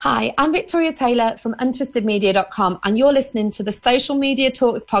Hi, I'm Victoria Taylor from untwistedmedia.com, and you're listening to the Social Media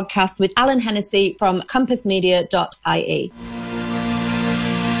Talks podcast with Alan Hennessy from compassmedia.ie.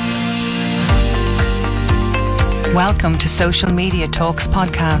 Welcome to Social Media Talks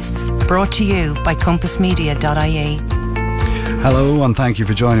podcasts, brought to you by compassmedia.ie. Hello and thank you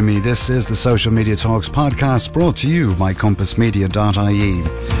for joining me. This is the Social Media Talks podcast brought to you by compassmedia.ie.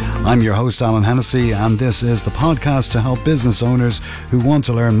 I'm your host Alan Hennessy, and this is the podcast to help business owners who want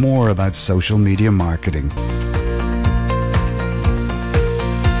to learn more about social media marketing.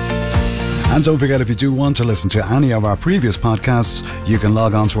 And don't forget, if you do want to listen to any of our previous podcasts, you can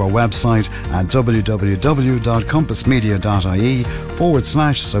log on to our website at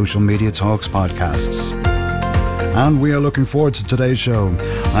www.compassmedia.ie/Social Media Talks podcasts. And we are looking forward to today's show.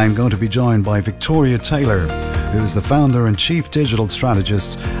 I'm going to be joined by Victoria Taylor, who is the founder and chief digital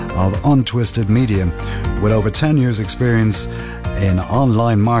strategist of Untwisted Media, with over 10 years experience in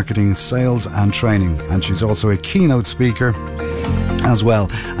online marketing, sales and training. And she's also a keynote speaker as well,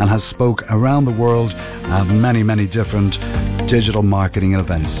 and has spoke around the world at many different digital marketing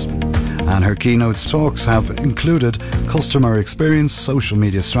events. And her keynote talks have included customer experience, social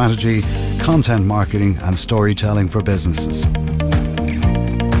media strategy, content marketing and storytelling for businesses.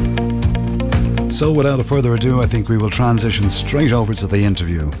 So without further ado, I think we will transition straight over to the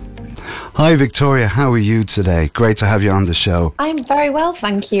interview. Hi Victoria, how are you today? Great to have you on the show. I'm very well,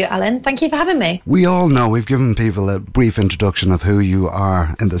 thank you, Alan. Thank you for having me. We all know we've given people a brief introduction of who you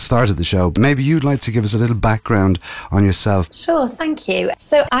are in the start of the show. Maybe you'd like to give us a little background on yourself. Sure, thank you.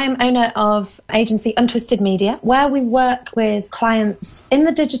 So I am owner of agency Untwisted Media, where we work with clients in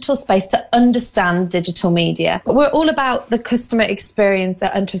the digital space to understand digital media. But we're all about the customer experience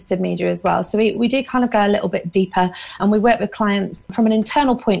at Untwisted Media as well. So we do kind of go a little bit deeper, and we work with clients from an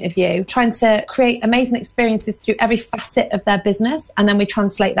internal point of view, trying to create amazing experiences through every facet of their business, and then we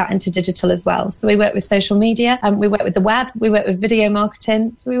translate that into digital as well. So we work with social media, and we work with the web, we work with video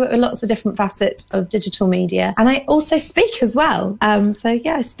marketing, so we work with lots of different facets of digital media. And I also speak as well. I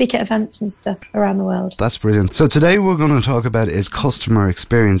speak at events and stuff around the world. That's brilliant. So today we're going to talk about is customer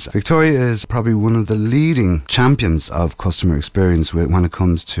experience. Victoria is probably one of the leading champions of customer experience when it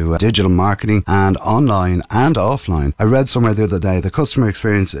comes to digital marketing and online and offline. I read somewhere the other day the customer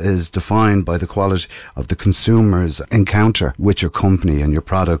experience is defined by the quality of the consumer's encounter with your company and your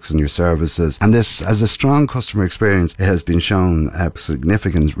products and your services. And this, as a strong customer experience, it has been shown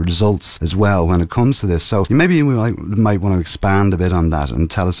significant results as well when it comes to this. So maybe we might want to expand a bit on that and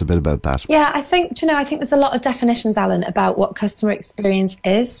tell us a bit about that. Yeah, I think there's a lot of definitions, Alan, about what customer experience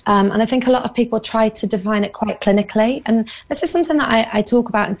is. And I think a lot of people try to define it quite clinically. And this is something that I talk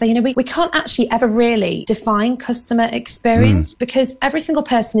about and say, we can't actually ever really define customer experience because every single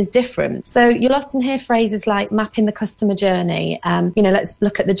person is different. So you'll often hear phrases like mapping the customer journey. Let's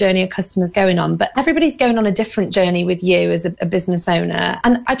look at the journey a customer's going on. But everybody's going on a different journey with you as a business owner.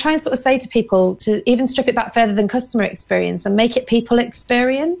 And I try and sort of say to people to even strip it back further than customer experience and make it people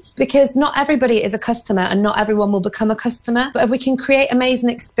experience, because not everybody is a customer and not everyone will become a customer. But if we can create amazing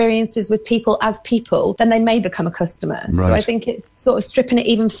experiences with people as people, then they may become a customer. Right. So I think it's sort of stripping it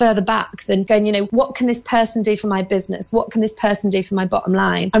even further back than going, what can this person do for my business? What can this person do for my bottom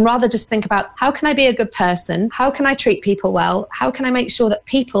line? And rather just think about, how can I be a good person? How can I treat people well? How can I make sure that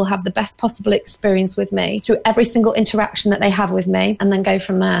people have the best possible experience with me through every single interaction that they have with me, and then go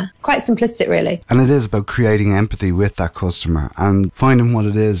from there? It's quite simplistic, really. And it is about creating empathy with that customer and finding what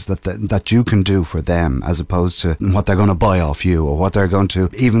it is that you can do for them, as opposed to what they're going to buy off you, or what they're going to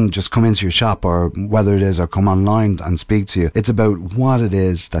even just come into your shop, or whether it is or come online and speak to you. It's about what it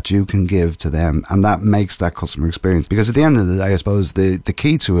is that you can give to them, and that makes that customer experience. Because at the end of the day, I suppose the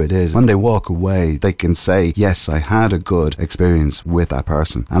key to it is when they walk away, they can say, yes, I had a good experience with that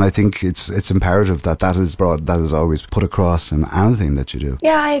person. And I think it's imperative that is always put across in anything that you do.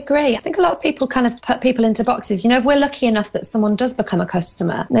 Yeah, I agree. I think a lot of people kind of put people into boxes. If we're lucky enough that someone does become a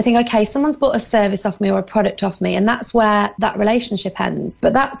customer, and they think, okay, someone's bought a service off me or a product off me, and that's where that relationship ends.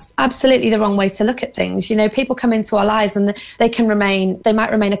 But that's absolutely the wrong way to look at things. People come into our lives and they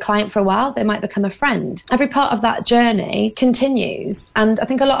might remain a client for a while, they might become a friend. Every part of that journey continues. And I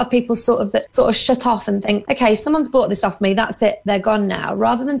think a lot of people sort of shut off and think, okay, someone's bought this off me, that's it, they're gone now,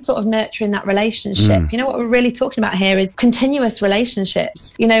 rather than sort of nurturing that relationship. What we're really talking about here is continuous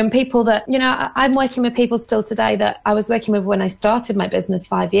relationships, and people that, I'm working with people still today that I was working with when I started my business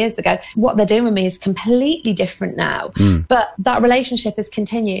 5 years ago. What they're doing with me is completely different now, but that relationship has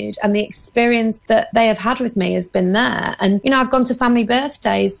continued, and the experience that they have had with me has been there. And, I've gone to family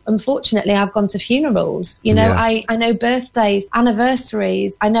birthdays. Unfortunately, I've gone to funerals. I know birthdays,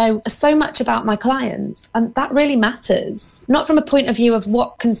 anniversaries, I know so much about my clients, and that really matters. Not from a point of view of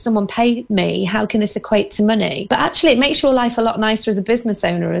what can someone pay me, how can this equate to money, but actually it makes your life a lot nicer as a business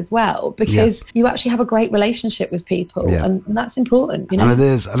owner as well, because you actually have a great relationship with people, and that's important, you know. And it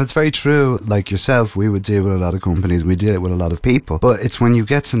is, and it's very true. Like yourself, we would deal with a lot of companies, we deal with a lot of people, but it's when you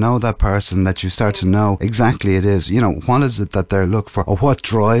get to know that person that you start to know exactly it is, you know, what is it that they're looking for, or what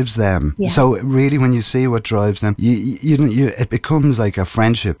drives them. So really, when you see what drives them, it becomes like a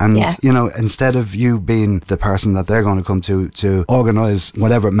friendship, and you know, instead of you being the person that they're going to come to organise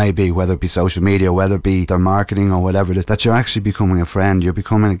whatever it may be, whether it be social media, whether it be their marketing or whatever it is, that you're actually becoming a friend, you're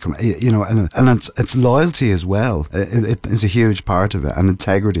becoming, you know, and it's loyalty as well. It is a huge part of it, and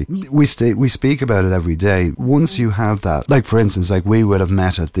integrity. We speak about it every day. Once you have that, like for instance, like we would have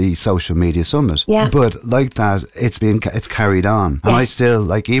met at the social media summit, but like that, it's carried on, and I still,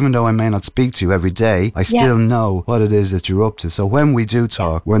 like, even though I may not speak to you every day, I still know what it is that you're up to. So when we do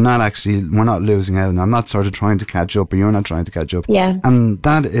talk, we're not losing out, and I'm not sort of trying to catch up, or you're not trying to catch up. And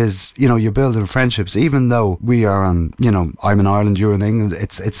that is, you know, you're building friendships, even though we are on, you know, I'm in Ireland, you're in England,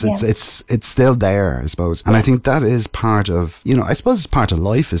 it's still there, I suppose. And I think that is part of, you know, I suppose it's part of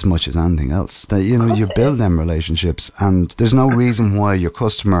life as much as anything else, that, you know, you build them relationships, and there's no reason why your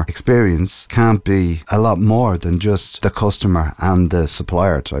customer experience can't be a lot more than just the customer and the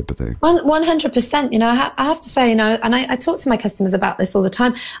supplier type of thing. 100%. You know, I have to say, you know, and I talk to my customers about this all the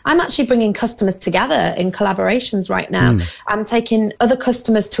time. I'm actually bringing customers together in collaborations right now. I'm taking other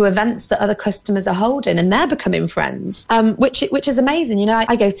customers to events that other customers are holding, and they're becoming friends, which is amazing. You know,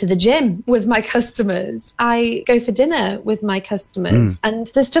 I go to the gym with my customers. I go for dinner with my customers, and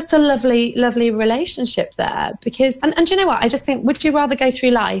there's just a lovely, lovely relationship there. Because, and you know what? I just think, would you rather go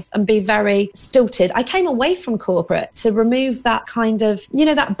through life and be very stilted? I came away from corporate to remove that kind of, you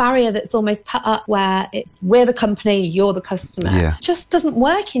know, that barrier that's almost put up where it's, we're the company, you're the customer. It just doesn't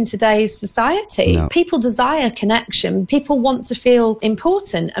work in today's society. No. People desire connection. People want to feel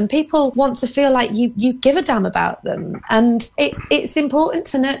important, and people want to feel like you give a damn about them. And it's important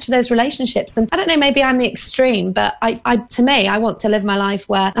to nurture those relationships. And I don't know, maybe I'm the extreme, but to me, I want to live my life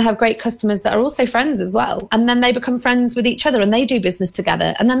where I have great customers that are also friends as well. And then they become friends with each other, and they do business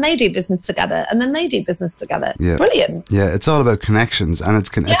together, and then they do business together, and then they do business together. It's brilliant. Yeah, it's all about connections, and it's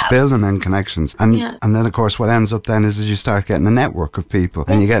building then connections. And then, of course, what ends up then is you start getting a network of people,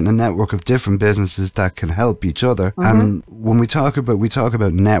 and you're getting a network of different businesses that can help each other. And when we talk about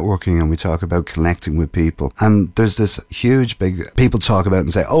networking, and we talk about connecting with people, and there's this huge big, people talk about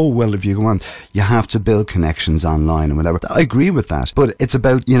and say, oh, well, if you go on, you have to build connections online and whatever. I agree with that, but it's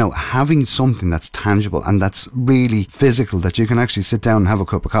about, you know, having something that's tangible and that's really physical, that you can actually sit down and have a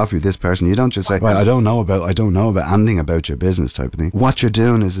cup of coffee with this person. You don't just say, well, I don't know about anything about your business type of thing. What you're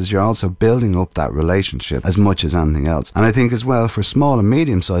doing is you're also building up that relationship as much as anything else. And I think as well, for small and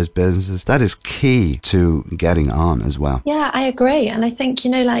medium-sized businesses, that is key to getting on as well. Yeah, I agree. And I think,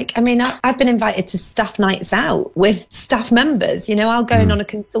 you know, like, I mean, I've been invited to staff nights out with staff members. You know, I'll go in on a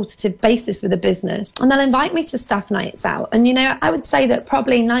consultative basis with a business, and they'll invite me to staff nights out. And, you know, I would say that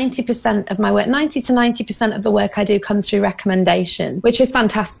probably 90% of my work, 90 to 90% of the work I do comes through recommendation, which is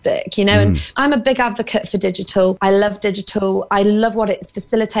fantastic, you know. And I'm a big advocate for digital. I love digital. I love what it's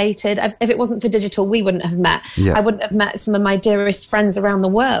facilitated. If it wasn't for digital, we wouldn't have met. I wouldn't have met some of my dearest friends around the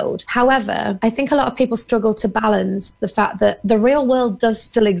world. However, I think a lot of people struggle to balance the fact that the real world does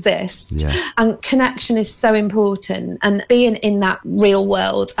still exist, and connection is so important, and being in that real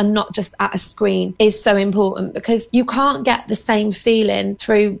world and not just at a screen is so important, because you can't get the same feeling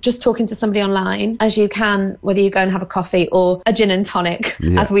through just talking to somebody online as you can whether you go and have a coffee or a gin and tonic,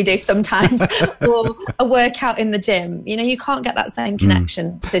 as we do sometimes, or a workout in the gym. You know, you can't get that same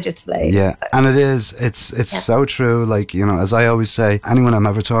connection digitally. So. And it's so true. Like, you know, as I always say, anyone I'm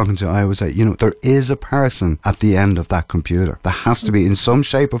ever talking to, I always say, you know, there is a person at the end of that computer. There has to be, in some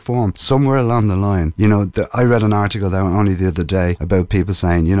shape or form, somewhere along the line. You know, I read an article that only the other day about people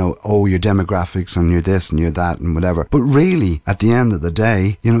saying, you know, oh, your demographics and you're this and you're that and whatever. But really, at the end of the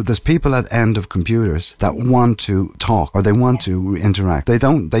day, you know, there's people at the end of computers that want to talk, or they want to interact.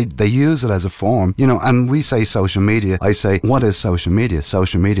 They use it as a form, you know. And we say social media. I say, what is social media?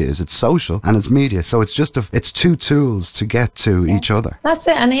 Social media is, it's social and it's media. So it's just it's two tools to get to each other. That's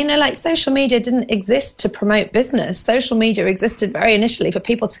it. And, you know, like, social media didn't exist to promote business. Social media existed very initially for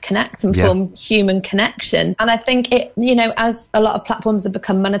people to connect and form human connection. And I think it, you know, as a lot of platforms have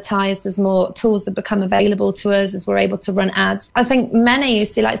become monetized, as more tools have become available to us, as we're able to run ads, I think many, you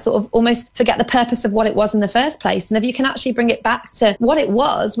see, like, sort of almost forget the purpose of what it was in the first place. And if you can actually bring it back to what it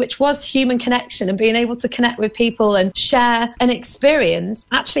was, which was human connection and being able to connect with people and share an experience,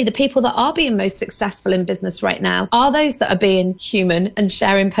 actually the people that are being most successful in business right now are those that are being being human and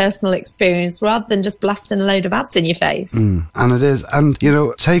sharing personal experience rather than just blasting a load of ads in your face. And it is. And,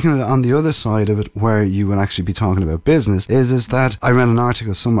 taking it on the other side of it, where you would actually be talking about business, is that I read an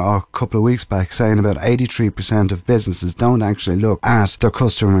article a couple of weeks back saying about 83% of businesses don't actually look at their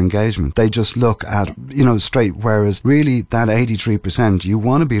customer engagement. They just look at, straight, whereas really that 83%, you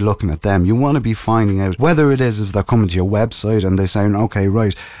want to be looking at them. You want to be finding out whether it is if they're coming to your website and they're saying, okay,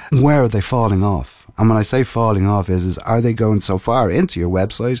 right, where are they falling off? And when I say falling off is are they going so far into your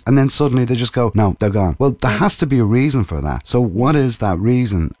website and then suddenly they just go, no, they're gone. Well, there has to be a reason for that. So what is that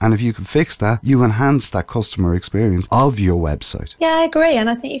reason? And if you can fix that, you enhance that customer experience of your website. Yeah, I agree. And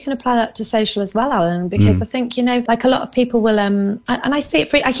I think you can apply that to social as well, Alan, because I think, like a lot of people will, and I see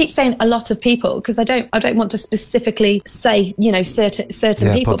it I keep saying a lot of people because I don't want to specifically say,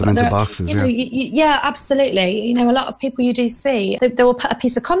 certain people. Put them into boxes. Yeah, absolutely. A lot of people you do see, they will put a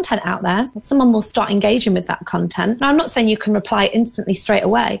piece of content out there. Someone will start engaging with that content. Now, I'm not saying you can reply instantly straight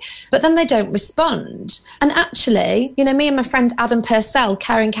away, but then they don't respond. And actually, me and my friend Adam Purcell,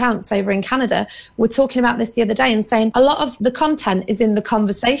 Caring Counts over in Canada, were talking about this the other day and saying a lot of the content is in the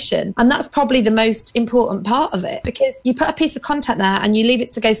conversation. And that's probably the most important part of it, because you put a piece of content there and you leave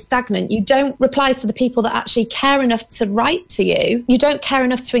it to go stagnant. You don't reply to the people that actually care enough to write to you. You don't care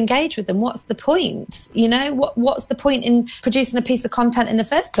enough to engage with them. What's the point? What's the point in producing a piece of content in the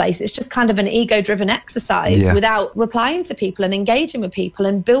first place? It's just kind of an ego-driven exercise without replying to people and engaging with people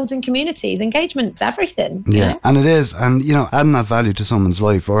and building communities. Engagement's everything. And it is. And, adding that value to someone's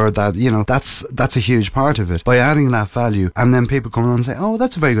life, or that, that's a huge part of it. By adding that value, and then people come on and say, oh,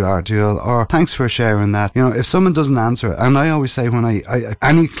 that's a very good article, or thanks for sharing that. If someone doesn't answer it, and I always say when I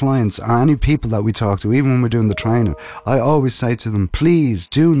any clients or any people that we talk to, even when we're doing the training, I always say to them, please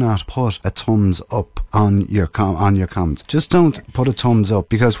do not put a thumbs up on your comments. Just don't put a thumbs up,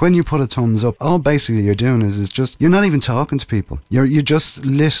 because when you put a thumbs up, all basically you're doing is just, you're not even talking to people. You just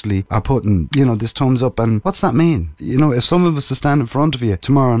literally are putting, this thumbs up. And what's that mean? If someone was to stand in front of you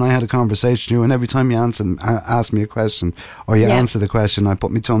tomorrow and I had a conversation with you, and every time you ask me a question or you answer the question, I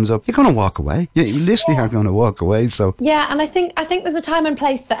put my thumbs up, you're going to walk away. You literally are going to walk away. So and I think there's a time and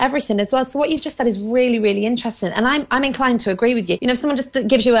place for everything as well. So what you've just said is really, really interesting, and I'm inclined to agree with you. If someone just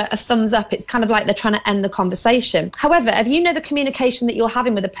gives you a thumbs up, it's kind of like they're trying to end the conversation. However, if the communication that you're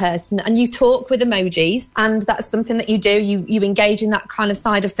having with a person and you talk with emojis, and that's something that you do, you engage in that kind of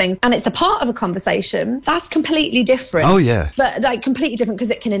side of things, and it's a part of a conversation, that's completely different. Oh yeah. But completely different,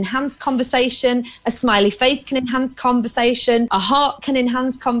 because it can enhance conversation. A smiley face can enhance conversation. A heart can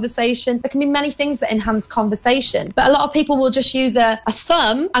enhance conversation. There can be many things that enhance conversation, but a lot of people will just use a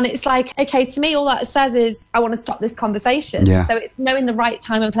thumb, and it's like, okay, to me all that says is I want to stop this conversation. So it's knowing the right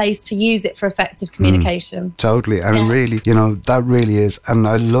time and place to use it for effective communication. Totally. And really, that really is. And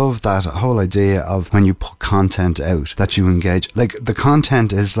I love that whole idea of when you put content out, that you engage. Like, the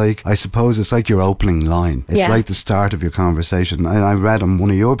content is like, I suppose it's like your opening line. It's like the start of your conversation. And I read on one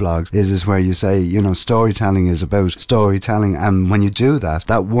of your blogs is where you say, storytelling is about storytelling. And when you do that,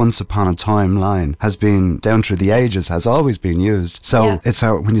 that once upon a time line has been down through the ages, has always been used. So it's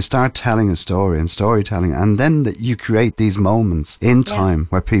when you start telling a story and storytelling, and then you create these moments in time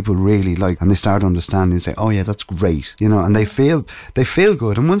where people really like, and they start understanding and say, oh yeah, that's great. And they feel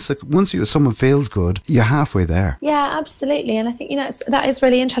good. And once someone feels good, you're halfway there. Yeah, absolutely. And I think, that is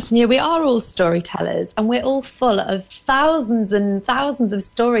really interesting. We are all storytellers, and we're all full of thousands and thousands of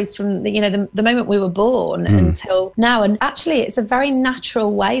stories from the moment we were born until now. And actually, it's a very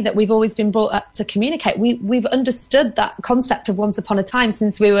natural way that we've always been brought up to communicate. We've understood that concept of once upon a time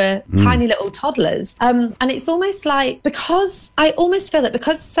since we were tiny little toddlers. And it's almost like, because I almost feel that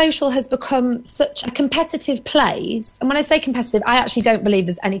because social has become such a competitive place, and when I say competitive, I actually don't believe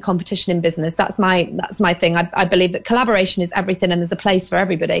there's any competition in business. That's my thing. I believe that collaboration is everything, and there's a place for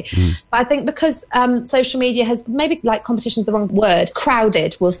everybody. But I think because social media has, maybe like competition is the wrong word,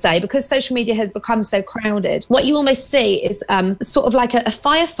 crowded, we'll say, because social media has become so crowded, what you almost see is sort of like a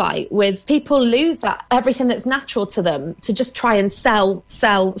firefight with people lose that everything that's natural to them to just try and sell,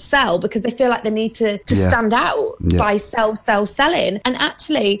 because they feel like they need to stand out by selling. And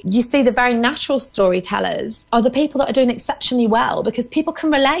actually, you see the very natural storytellers are the people that are doing exceptionally well, because people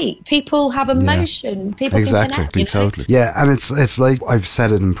can relate, people have emotion, people can connect. Totally. Yeah, and it's like, I've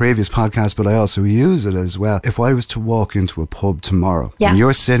said it in previous podcasts, but I also use it as well. If I was to walk into a pub tomorrow and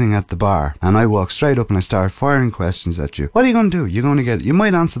you're sitting at the bar, and I walk straight up and I start firing questions at you, what are you going to do? You're going to you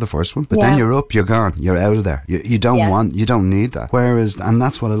might answer the first one, but then you're up, you're gone, you're out of there. You don't you don't need that. Whereas, and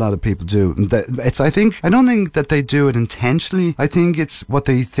that's what a lot of people do. I don't think that they do it intentionally. I think it's what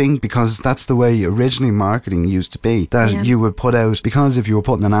they think, because that's the way originally marketing used to be, that you would put out, because if you were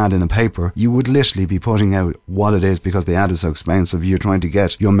putting an ad in a paper paper, you would literally be putting out what it is because the ad is so expensive. You're trying to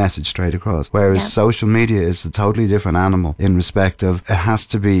get your message straight across. Whereas social media is a totally different animal in respect of it has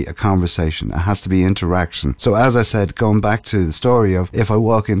to be a conversation. It has to be interaction. So as I said, going back to the story of if I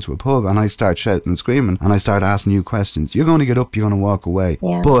walk into a pub and I start shouting and screaming and I start asking you questions, you're going to get up, you're going to walk away.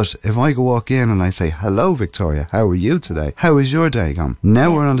 Yeah. But if I walk in and I say, hello, Victoria, how are you today? How is your day gone?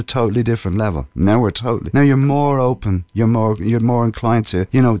 Now we're on a totally different level. Now you're more open. You're more inclined to,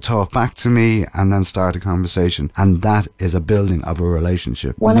 talk back to me and then start a conversation. And that is a building of a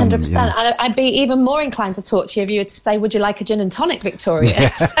relationship. 100%. I'd be even more inclined to talk to you if you were to say, would you like a gin and tonic, Victoria? Yeah.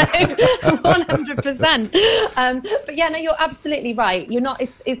 So, 100%. But yeah, no, you're absolutely right. You're not,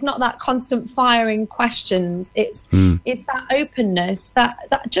 it's not that constant firing questions. It's that openness, that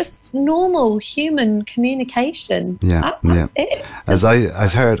just normal human communication. Yeah. That's it. As I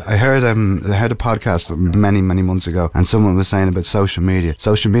heard a podcast many months ago, and someone was saying about social media.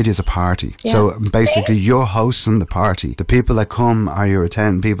 Social media is a party. Yeah. So basically, you're hosting the party. The people that come are your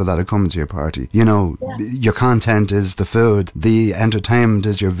people that are coming to your party. Your content is the food. The entertainment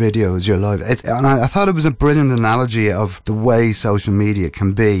is your videos, your live. And I thought it was a brilliant analogy of the way social media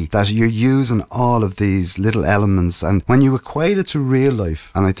can be. That you're using all of these little elements, and when you equate it to real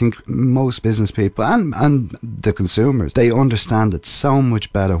life, and I think most business people and the consumers, they understand it so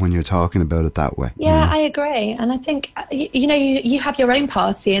much better when you're talking about it that way. Yeah, I agree. And I think, you have your own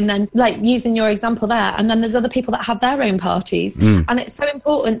party, and then, like using your example there, and then there's other people that have their own parties. And it's so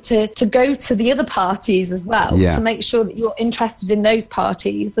important to go to the other parties as well, to make sure that you're interested in those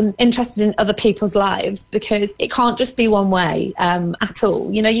parties and interested in other people's lives, because it can't just be one way at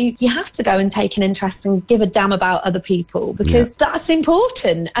all. You have to go and take an interest and give a damn about other people, because that's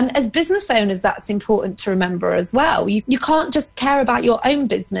important. And as business owners, that's important to remember as well. You can't just care about your own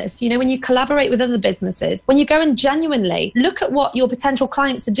business. When you collaborate with other businesses, when you go and genuinely look at what your potential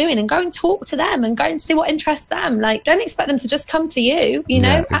clients are doing and go and talk to them and go and see what interests them. Like, don't expect them to just come to you,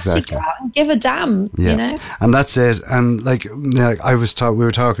 actually go out and give a damn, And that's it. And we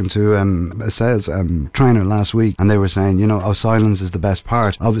were talking to a sales trainer last week, and they were saying, silence is the best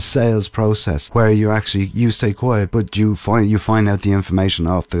part of a sales process, where you stay quiet, but you find out the information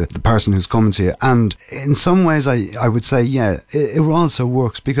off the person who's coming to you. And in some ways, I would say, it also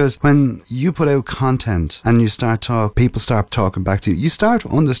works, because when you put out content and you people start talking back to you, you start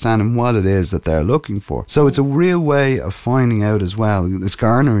understanding what it is that they're looking for. So it's a real way of finding out as well. It's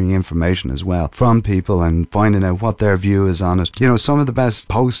garnering information as well from people and finding out what their view is on it. Some of the best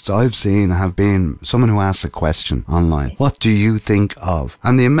posts I've seen have been someone who asks a question online. What do you think of?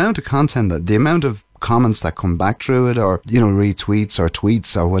 And the amount of content, the amount of comments that come back through it, or retweets or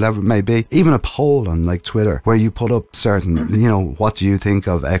tweets or whatever it may be, even a poll on like Twitter where you put up certain what do you think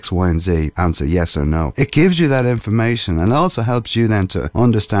of X, Y and Z, answer yes or no. It gives you that information, and also helps you then to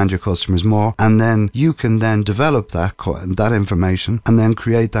understand your customers more, and then you can then develop that information and then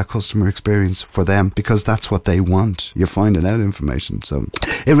create that customer experience for them, because that's what they want. You're finding out information. So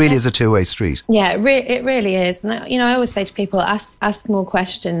it really is a two-way street. Yeah, it really is. And I always say to people, ask more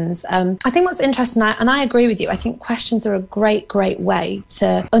questions. I think what's interesting, and I agree with you. I think questions are a great way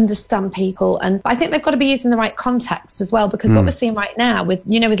to understand people. And I think they've got to be used in the right context as well, because what we're seeing right now with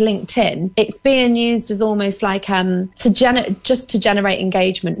LinkedIn, it's being used as almost like just to generate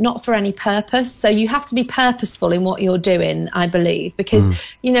engagement, not for any purpose. So you have to be purposeful in what you're doing, I believe, because,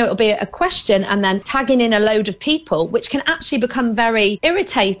 it'll be a question and then tagging in a load of people, which can actually become very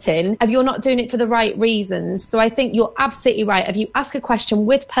irritating if you're not doing it for the right reasons. So I think you're absolutely right. If you ask a question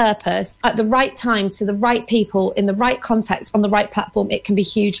with purpose at the right time, to the right people in the right context on the right platform, it can be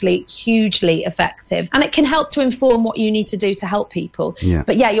hugely effective, and it can help to inform what you need to do to help people.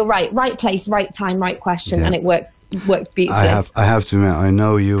 But you're right place, right time, right question, and it works beautifully. I have to admit, I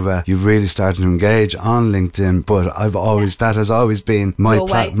know you've really started to engage on LinkedIn, but that has always been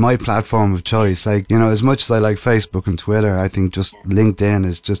my platform of choice. Like, as much as I like Facebook and Twitter, I think just LinkedIn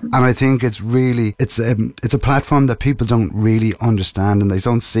is just, and I think it's really it's a platform that people don't really understand, and they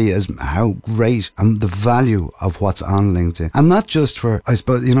don't see as how great and the value of what's on LinkedIn. And not just for, I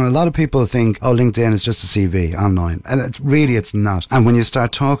suppose, a lot of people think, LinkedIn is just a CV online. And it's not. And when you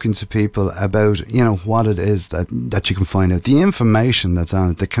start talking to people about, what it is that you can find out, the information that's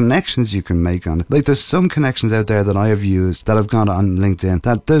on it, the connections you can make on it. Like, there's some connections out there that I have used, that I've got on LinkedIn,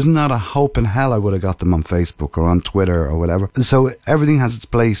 that there's not a hope in hell I would have got them on Facebook or on Twitter or whatever. So everything has its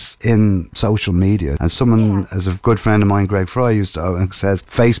place in social media. And someone, as a good friend of mine, Greg Fry, says,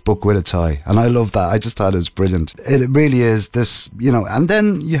 Facebook with a tie. And I love love that. I just thought it was brilliant. It really is this, and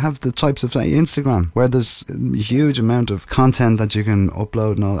then you have the types of Instagram where there's a huge amount of content that you can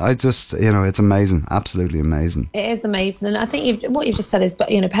upload and all. I just, it's amazing. Absolutely amazing. It is amazing. And I think what you've just said is,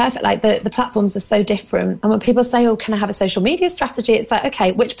 perfect. Like the platforms are so different. And when people say, oh, can I have a social media strategy? It's like,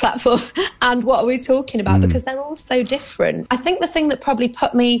 okay, which platform and what are we talking about? Because they're all so different. I think the thing that probably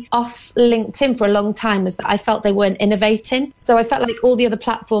put me off LinkedIn for a long time was that I felt they weren't innovating. So I felt like all the other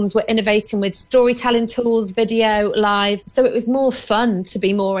platforms were innovating with storytelling tools, video, live. So it was more fun to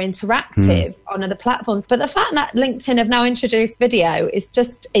be more interactive on other platforms. But the fact that LinkedIn have now introduced video is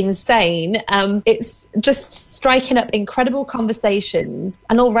just insane. It's just striking up incredible conversations.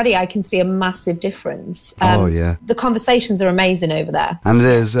 And already I can see a massive difference. The conversations are amazing over there. And it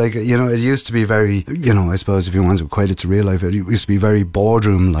is like, it used to be very, I suppose if you want to equate it to real life, it used to be very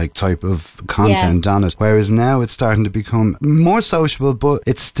boardroom-like type of content on it. Whereas now it's starting to become more sociable, but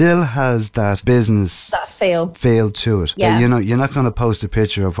it still has that business, that feel to it. Yeah. You're not going to post a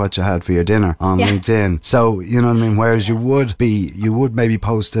picture of what you had for your dinner on LinkedIn. So, you know what I mean? Whereas you would maybe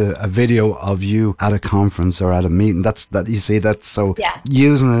post a video of you at a conference or at a meeting.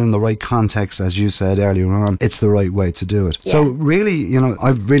 Using it in the right context, as you said earlier on, it's the right way to do it. Yeah. So really,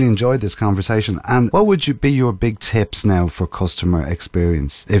 I've really enjoyed this conversation. And what would be your big tips now for customer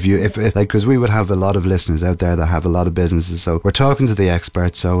experience? Because we would have a lot of listeners out there that have a lot of businesses. So we're talking to the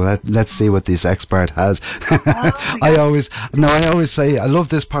expert. So let's see what this expert has. I always say I love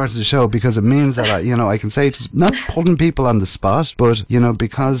this part of the show because it means that I can say it's not putting people on the spot, but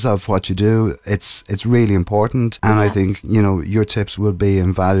because of what you do, it's really important. And I think your tips will be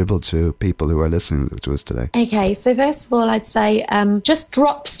invaluable to people who are listening to us today. Okay, so first of all, I'd say just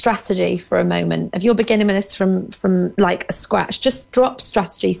drop strategy for a moment. If you're beginning with this from like scratch, just drop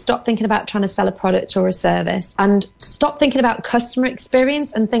strategy. Stop thinking about trying to sell a product or a service, and stop thinking about customer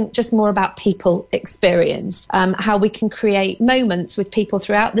experience and think just more about people experience. How we can create moments with people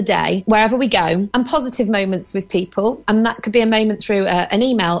throughout the day, wherever we go, and positive moments with people. And that could be a moment through an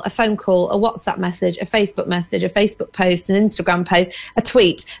email, a phone call, a WhatsApp message, a Facebook post, an Instagram post, a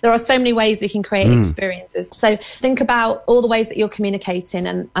tweet. There are so many ways we can create experiences. So think about all the ways that you're communicating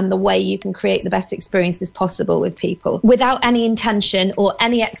and the way you can create the best experiences possible with people without any intention or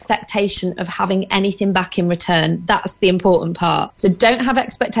any expectation of having anything back in return. That's the important part. So don't have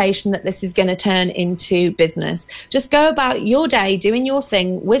expectation that this is going to turn into business. Just go about your day doing your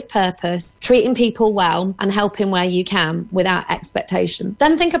thing with purpose, treating people well and helping where you can without expectation.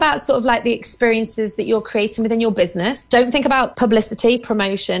 Then think about sort of like the experiences that you're creating within your business. Don't think about publicity,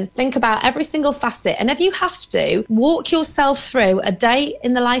 promotion. Think about every single facet. And if you have to, walk yourself through a day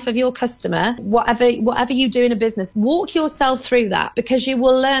in the life of your customer, whatever you do in a business, walk yourself through that, because you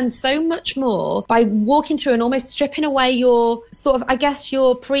will learn so much more by walking through and almost stripping away your sort of,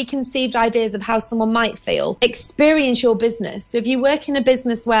 your preconceived ideas of how someone might feel. Experience your business. So if you work in a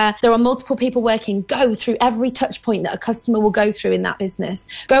business where there are multiple people working, go through every touch point that a customer will go through in that business.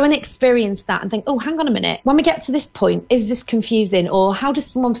 Go and experience that and think, oh, hang on a minute. When we get to this point, is this confusing? Or how does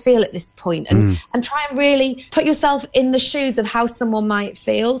someone feel at this point? And try and really put yourself in the shoes of how someone might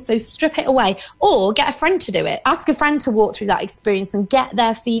feel. So strip it away, or get a friend to do it. Ask a friend to walk through that experience and get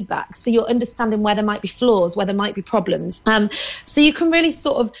their feedback, so you're understanding where there might be flaws, where there might be problems. So you can really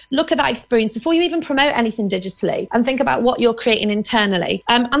sort of look at that experience before you even promote anything digitally and think about what you're creating internally.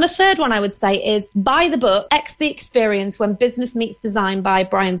 And the third one I would say is buy the book, X the Experience When Business Meets Design by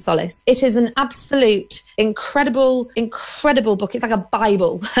Brian Solis. It is an absolute incredible book. It's like a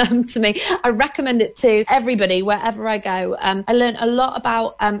Bible to me. I recommend it to everybody wherever I go. I learned a lot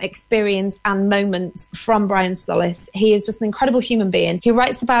about experience and moments from Brian Solis. He is just an incredible human being. He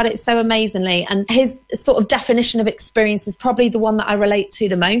writes about it so amazingly, and his sort of definition of experience is probably the one that I relate to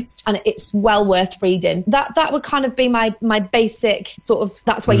the most, and it's well worth reading. That would kind of be my basic sort of,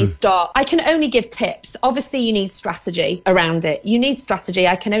 that's where you start. I can only give tips. Obviously you need strategy around it. You need strategy.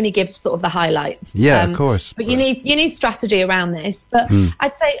 I can only give sort of the highlights. Yeah, of course. But you need strategy around this. But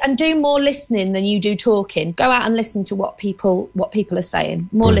I'd say, and do more listening than you do talking. Go out and listen to what people are saying.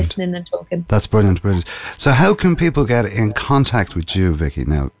 More listening than talking. That's brilliant. So how can people get in contact with you, Vicky,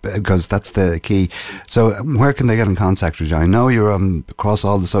 now? Because that's the key. So where can they get in contact with you? I know you're across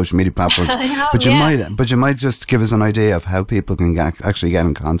all the social media platforms, but you might just give us an idea of how people can actually get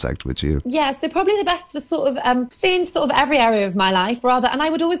in contact with you. Yeah, so probably the best for sort of seeing sort of every area of my life rather, and I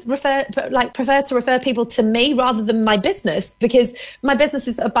would always prefer to refer people to me rather than my business, because my business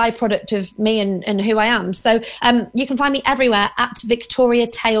is a byproduct of me and who I am. So you can find me everywhere at Victoria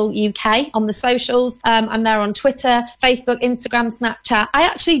Tail UK on the socials. I'm there on Twitter, Facebook, Instagram, Snapchat. I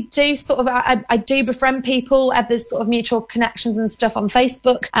actually do sort of, I do befriend people. There's sort of mutual connections and stuff on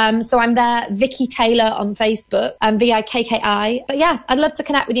Facebook. So I'm there, Vicky Taylor on Facebook, VIKKI. But yeah, I'd love to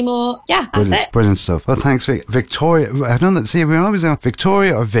connect with you more. Yeah, that's it. Brilliant stuff. Well, thanks, Victoria. I don't know. See, we always know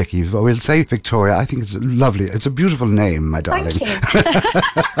Victoria or Vicky, but we'll say Victoria. I think it's lovely. It's a beautiful name, my darling.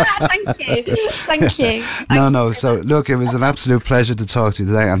 Thank you. Thank you. No. So, look, it was an absolute pleasure to talk to you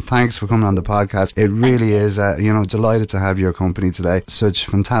today, and thanks for coming on the podcast. It really is, delighted to have your company today. Such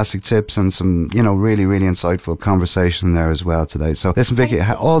fantastic tips and some, really, really insightful conversation there as well today. So, listen, Vicky,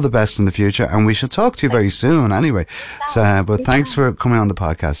 all the best in the future, and we shall talk to you very soon anyway. So, but thanks for coming on the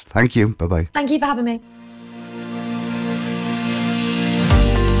podcast. Thank you. Bye-bye. Thank you for having me.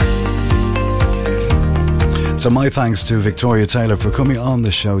 So my thanks to Victoria Taylor for coming on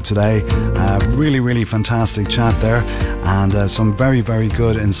the show today. Really, really fantastic chat there, and some very, very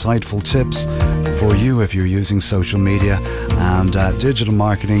good, insightful tips for you if you're using social media and digital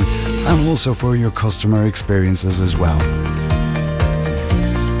marketing, and also for your customer experiences as well.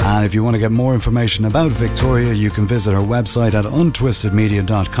 And if you want to get more information about Victoria, you can visit her website at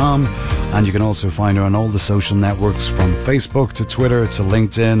untwistedmedia.com, and you can also find her on all the social networks, from Facebook to Twitter to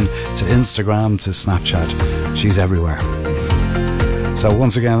LinkedIn to Instagram to Snapchat. She's everywhere. So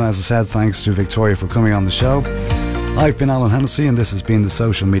once again, as I said, thanks to Victoria for coming on the show. I've been Alan Hennessy, and this has been the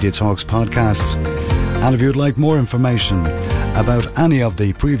Social Media Talks podcast. And if you'd like more information about any of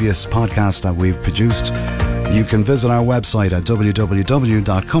the previous podcasts that we've produced, you can visit our website at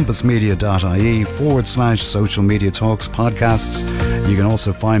www.compassmedia.ie/social media talks podcasts. You can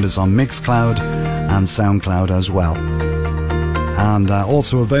also find us on Mixcloud and SoundCloud as well, and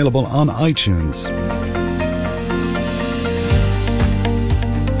also available on iTunes.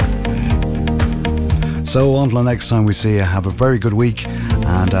 So until next time we see you, have a very good week,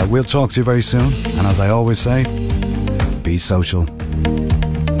 and we'll talk to you very soon. And as I always say, be social.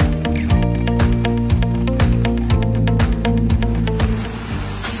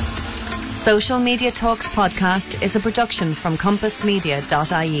 Social Media Talks podcast is a production from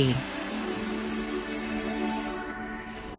compassmedia.ie.